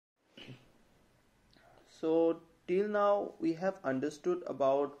So till now we have understood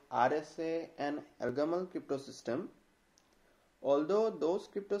about RSA and algorithmic crypto system. Although those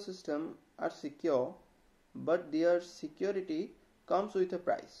crypto systems are secure, but their security comes with a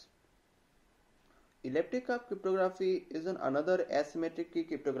price. Elliptic cryptography is another asymmetric key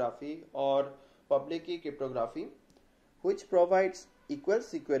cryptography or public key cryptography which provides equal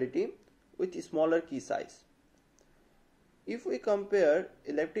security with smaller key size. If we compare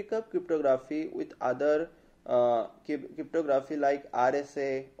elliptic cryptography with other cryptography like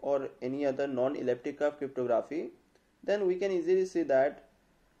RSA or any other non-elliptic cryptography, then we can easily see that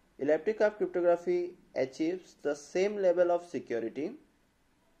elliptic cryptography achieves the same level of security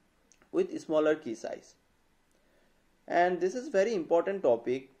with smaller key size. And this is very important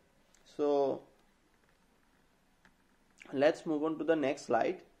topic. So let's move on to the next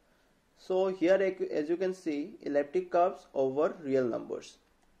slide. So here, as you can see, elliptic curves over real numbers.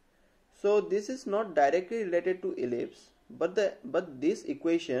 So this is not directly related to ellipse, but this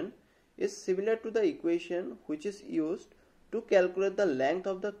equation is similar to the equation which is used to calculate the length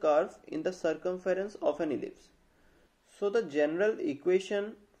of the curve in the circumference of an ellipse. So the general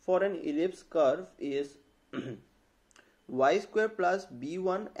equation for an ellipse curve is y square plus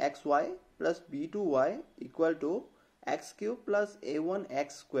b1 xy plus b2 y equal to x cube plus a1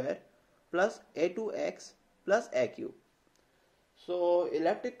 x square plus a2x plus a cube. So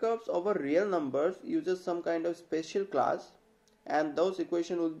elliptic curves over real numbers uses some kind of special class, and those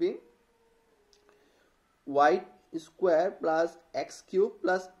equation will be y square plus x cube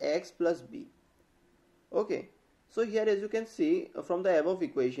plus x plus b. Okay, so here as you can see from the above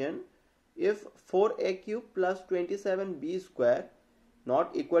equation, if 4a cube plus 27b square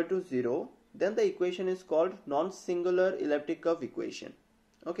not equal to 0, then the equation is called non-singular elliptic curve equation.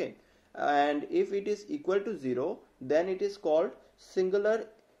 Okay, and if it is equal to 0, then it is called singular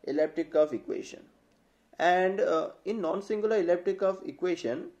elliptic curve equation. And in non-singular elliptic curve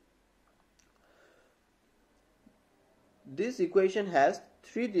equation, this equation has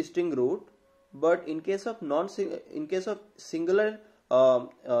three distinct roots, but in case of singular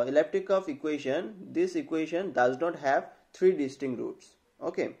elliptic curve equation, this equation does not have three distinct roots.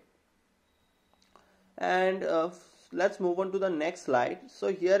 Okay, and let's move on to the next slide.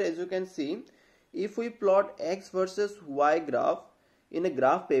 So here as you can see, if we plot x versus y graph in a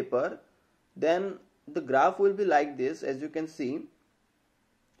graph paper, then the graph will be like this. As you can see,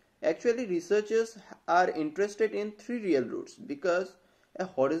 actually researchers are interested in three real roots because a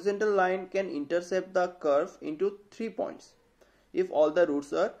horizontal line can intercept the curve into 3 points if all the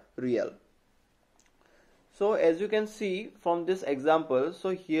roots are real. So as you can see from this example, so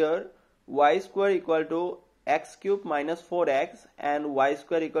here y square equal to x cube minus 4x and y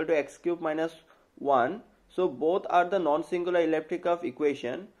square equal to x cube minus 1. So both are the non-singular elliptic curve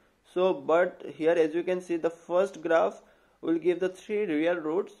equation. So but here as you can see, the first graph will give the three real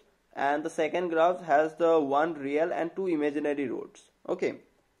roots and the second graph has the one real and two imaginary roots. Okay,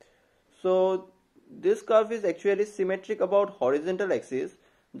 so this curve is actually symmetric about horizontal axis.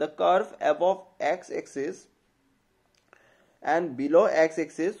 The curve above x-axis and below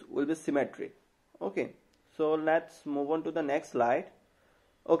x-axis will be symmetric. Okay, so let's move on to the next slide.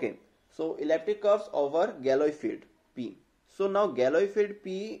 Okay, so elliptic curves over Gallow field P. So now Gallow field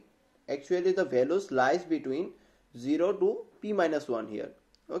P, actually the values lies between 0 to p minus 1 here.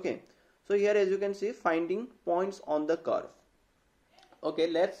 Okay, so here as you can see, finding points on the curve. Okay,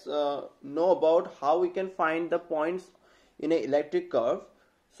 let's know about how we can find the points in a elliptic curve.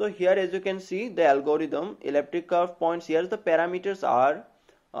 So here as you can see, the algorithm elliptic curve points, here the parameters are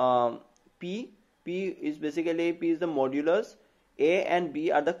p is basically p is the modulus, a and b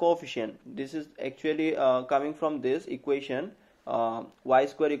are the coefficient. This is actually coming from this equation, y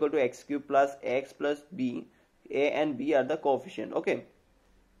square equal to x cube plus x plus b. A and b are the coefficient. Okay,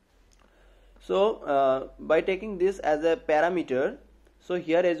 so by taking this as a parameter, so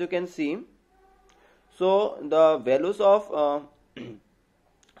here as you can see, so the values of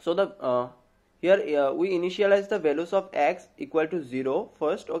here we initialize the values of x equal to 0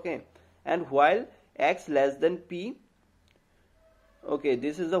 first. Okay, and while x less than p, okay,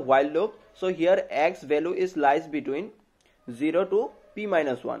 this is the while loop. So here x value is lies between 0 to p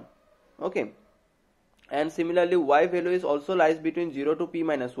minus 1. Okay, and similarly y value is also lies between 0 to p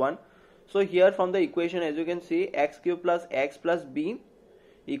minus 1. So here from the equation as you can see, x cube plus x plus b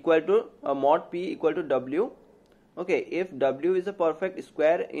equal to mod p equal to w. Okay, if w is a perfect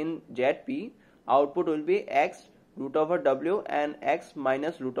square in ZP, output will be x root over w and x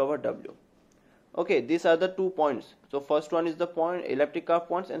minus root over w. Okay, these are the 2 points. So first one is the point elliptic curve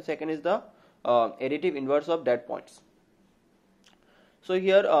points and second is the additive inverse of that points. So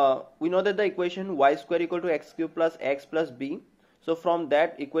here we know that the equation y square equal to x cube plus x plus b. So from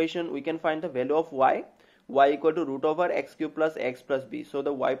that equation we can find the value of y equal to root over x cube plus x plus b. So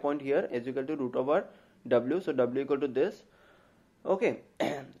the y point here is equal to root over w, so w equal to this. Okay,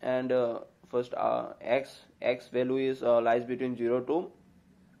 and first x value is lies between 0 to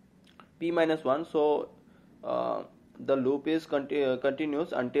p minus 1. So the loop is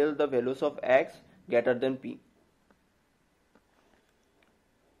continuous until the values of x greater than p.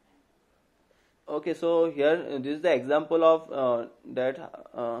 Okay, so here this is the example of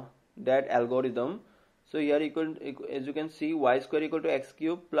that algorithm. So here as you can see, y square equal to x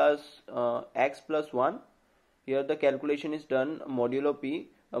cube plus x plus 1. Here the calculation is done modulo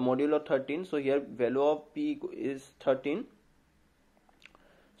p, modulo 13. So here value of p is 13.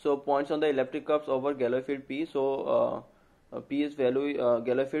 So points on the elliptic curves over Gallow field p. So p is value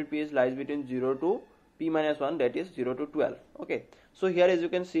Gallow field p is lies between 0 to p minus 1, that is 0 to 12. Okay, so here as you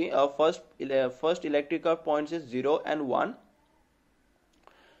can see, first electric curve points is 0 and 1.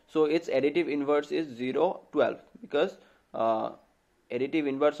 So its additive inverse is 0, 12, because additive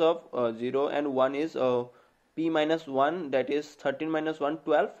inverse of 0 and 1 is p minus 1, that is 13 minus 1,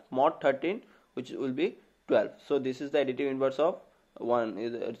 12, mod 13, which will be 12. So this is the additive inverse of 1,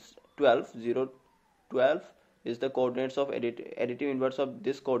 it's 12, 0, 12 is the coordinates of additive inverse of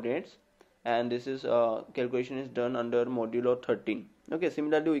this coordinates, and this is calculation is done under modulo 13. Okay,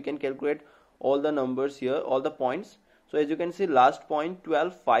 similarly we can calculate all the numbers here, all the points. So as you can see, last point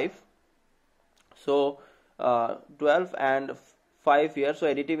 12, 5. So 12 and 5 here. So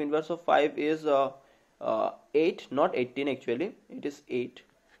additive inverse of 5 is 8, not 18 actually, it is 8.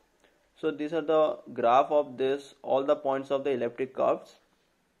 So these are the graph of this, all the points of the elliptic curves.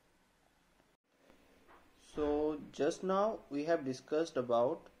 So just now we have discussed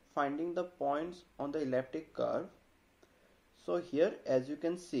about finding the points on the elliptic curve. So here as you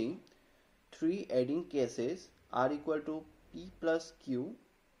can see, 3 adding cases are equal to p plus q,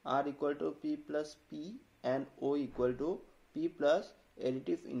 r equal to p plus p, and o equal to p plus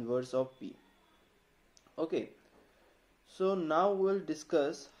additive inverse of p. Okay, so now we will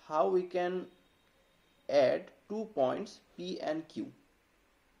discuss how we can add 2 points p and q.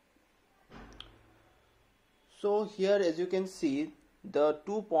 So here as you can see, the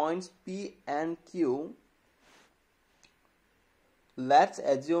 2 points p and q, let's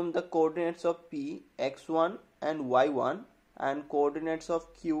assume the coordinates of p x1 and y1 and coordinates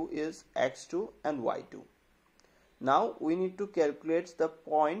of q is x2 and y2. Now we need to calculate the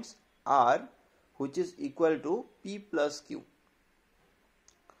points r, which is equal to p plus q.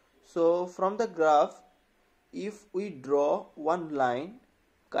 So from the graph, if we draw one line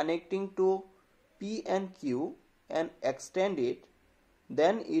connecting to p and q and extend it,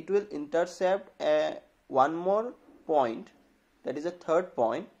 then it will intercept one more point, that is a third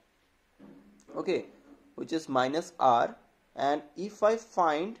point, okay, which is minus r. And if I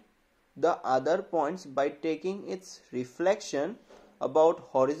find the other points by taking its reflection about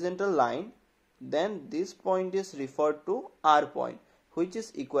horizontal line, then this point is referred to r point, which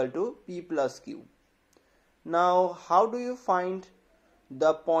is equal to p plus q. Now how do you find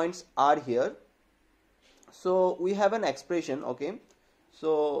the points r here? So we have an expression. Okay,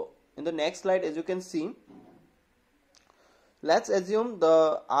 so in the next slide, as you can see, let's assume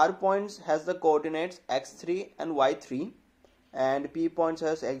the r points has the coordinates x3 and y3, and p points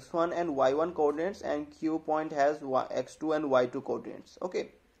has x1 and y1 coordinates, and q point has x2 and y2 coordinates. Okay,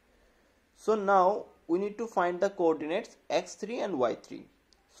 so now we need to find the coordinates x3 and y3.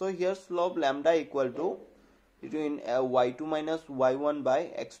 So here slope lambda equal to between y2 minus y1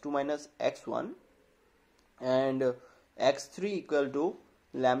 by x2 minus x1, and x3 equal to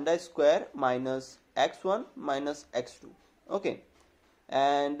lambda square minus x1 minus x2. Okay,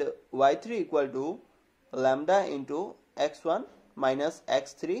 and y3 equal to lambda into x1 minus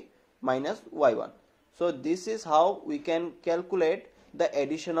x3 minus y1. So this is how we can calculate the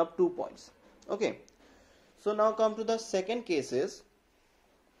addition of 2 points. Okay, so now come to the second cases.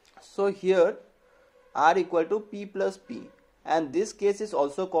 So here r equal to p plus p, and this case is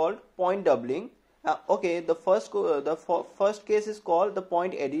also called point doubling. Okay, the first case is called the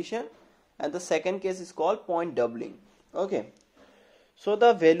point addition, and the second case is called point doubling. Okay, so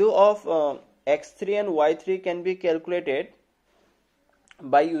the value of x3 and y3 can be calculated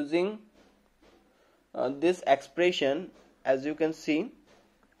by using this expression. As you can see,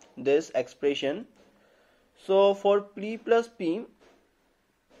 this expression. So for p plus p,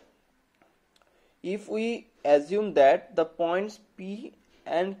 if we assume that the points p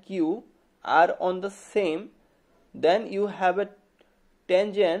and q are on the same, then you have a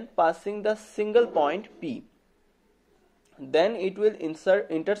tangent passing the single point p. then it will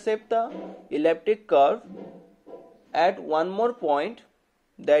intercept the elliptic curve at one more point,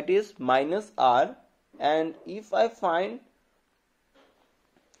 that is minus r, and if I find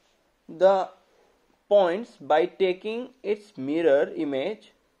the points by taking its mirror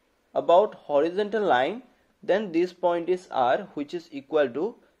image about horizontal line, then this point is r, which is equal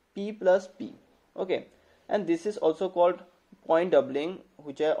to p plus p. Okay, and this is also called point doubling,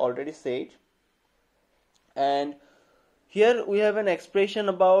 which I already said. And here we have an expression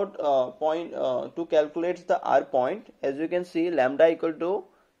about to calculate the r point. As you can see, lambda equal to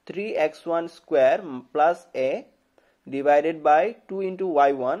 3x1 square plus a divided by 2 into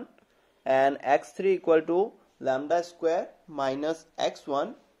y1, and x3 equal to lambda square minus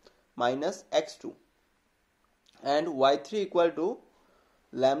x1 minus x2, and y3 equal to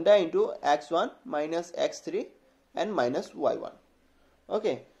lambda into x1 minus x3 and minus y1.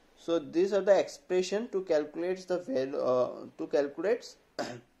 Okay, so these are the expression to calculate the value to calculate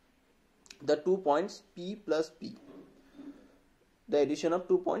the 2 points p plus p, the addition of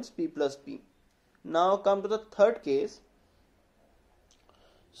 2 points p plus p. Now come to the third case.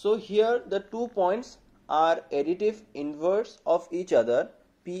 So here the 2 points are additive inverse of each other,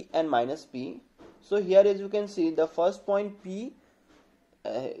 p and minus p. So here, as you can see, the first point p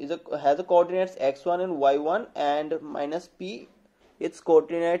has a coordinates x1 and y1, and minus p, its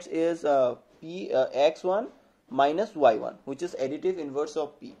coordinates is x1 minus y1, which is additive inverse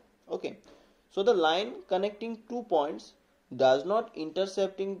of p. Okay, so the line connecting 2 points does not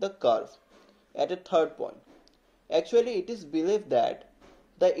intercepting the curve at a third point. Actually, it is believed that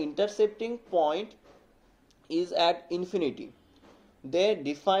the intercepting point is at infinity. They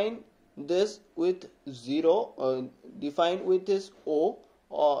define this with 0, defined with this O,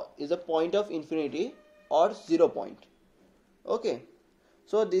 or is a point of infinity or 0 point. Okay,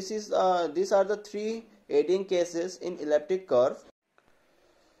 so these are the 3 aiding cases in elliptic curve.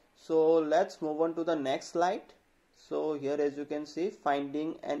 So let's move on to the next slide. So here, as you can see,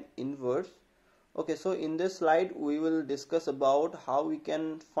 finding an inverse. Okay, so in this slide we will discuss about how we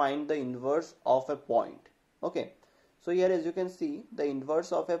can find the inverse of a point. Okay, so here, as you can see, the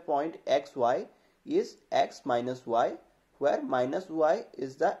inverse of a point xy is x minus y, where minus y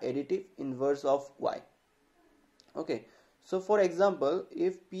is the additive inverse of y. Okay, so for example,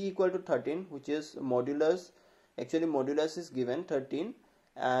 if p equal to 13, which is modulus, actually modulus is given 13,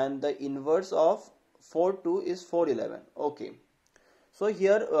 and the inverse of 4 2 is 411. Okay, so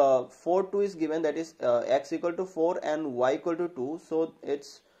here 4 2 is given, that is x equal to 4 and y equal to 2, so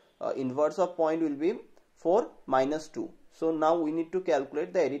its inverse of point will be 4 minus 2. So now we need to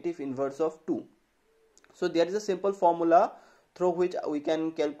calculate the additive inverse of 2. So there is a simple formula through which we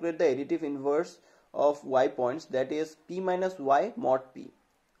can calculate the additive inverse of y points, that is p minus y mod p.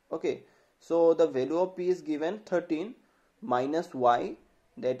 Okay, so the value of p is given 13 minus y,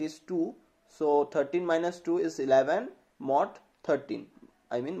 that is 2. So 13 minus 2 is 11 mod 13,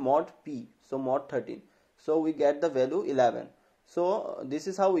 I mean mod p, so mod 13. So we get the value 11. So this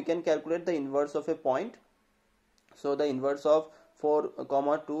is how we can calculate the inverse of a point. So the inverse of 4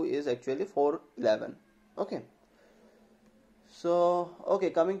 comma 2 is actually 411. Okay, so okay,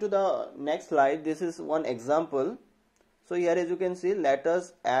 coming to the next slide, this is one example. So here, as you can see, let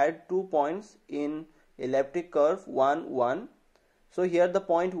us add 2 points in elliptic curve 1 1. So here the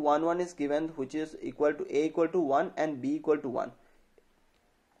point 1 1 is given, which is equal to a equal to 1 and b equal to 1.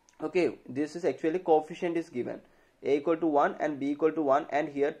 Okay, this is actually coefficient is given, a equal to 1 and b equal to 1, and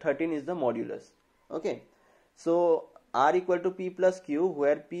here 13 is the modulus. Okay, so r equal to p plus q,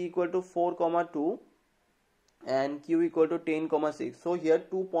 where p equal to 4 comma 2 and q equal to 10 comma 6. So here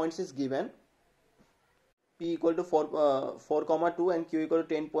 2 points is given, p equal to 4 comma 2 and q equal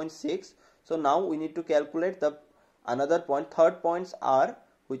to 10.6. so now we need to calculate the another point, third points r,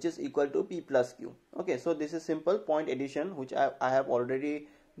 which is equal to p plus q. Okay, so this is simple point addition, which I have already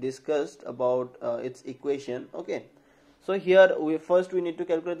discussed about its equation. Okay, so here we need to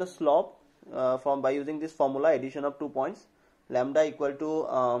calculate the slope by using this formula, addition of 2 points, lambda equal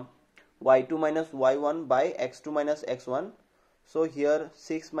to y2 minus y1 by x2 minus x1. So here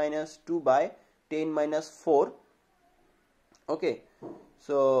 6 minus 2 by 10 minus 4. Okay,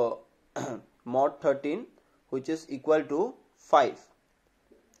 so mod 13, which is equal to 5.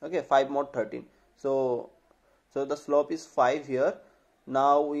 Okay, 5 mod 13. So the slope is 5 here.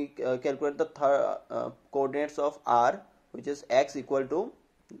 Now we calculate the coordinates of r, which is x equal to,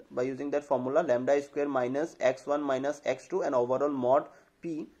 by using that formula, lambda square minus x1 minus x2 and overall mod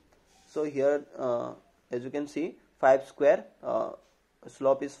p. So here as you can see, 5 square,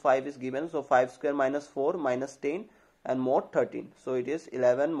 slope is 5 is given, so 5 square minus 4 minus 10 and mod 13, so it is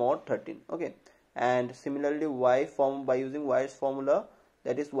 11 mod 13. Okay, and similarly y form by using y's formula,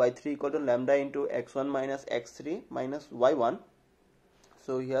 that is y3 equal to lambda into x1 minus x3 minus y1.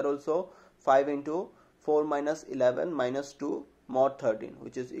 So here also 5 into 4 minus 11 minus 2 mod 13,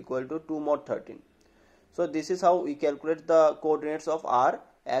 which is equal to 2 mod 13. So this is how we calculate the coordinates of r,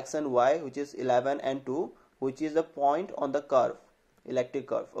 x and y, which is 11 and 2, which is the point on the curve, elliptic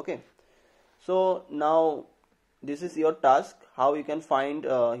curve. Okay, so now this is your task, how you can find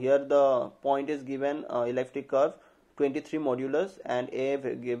here the point is given elliptic curve 23 modulus, and a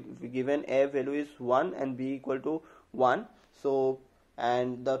given a value is 1 and b equal to 1. So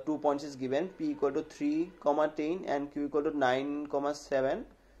and the 2 points is given, p equal to 3 comma 10 and q equal to 9 comma 7.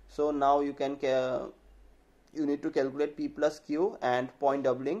 So now you can you need to calculate p plus q and point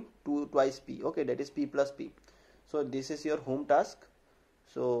doubling twice p. Okay, that is p plus p. So this is your home task.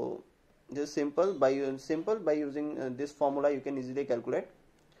 So this is simple. By using this formula you can easily calculate.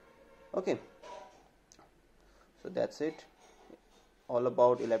 Okay, so that's it, all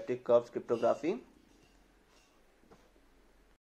about elliptic curves cryptography.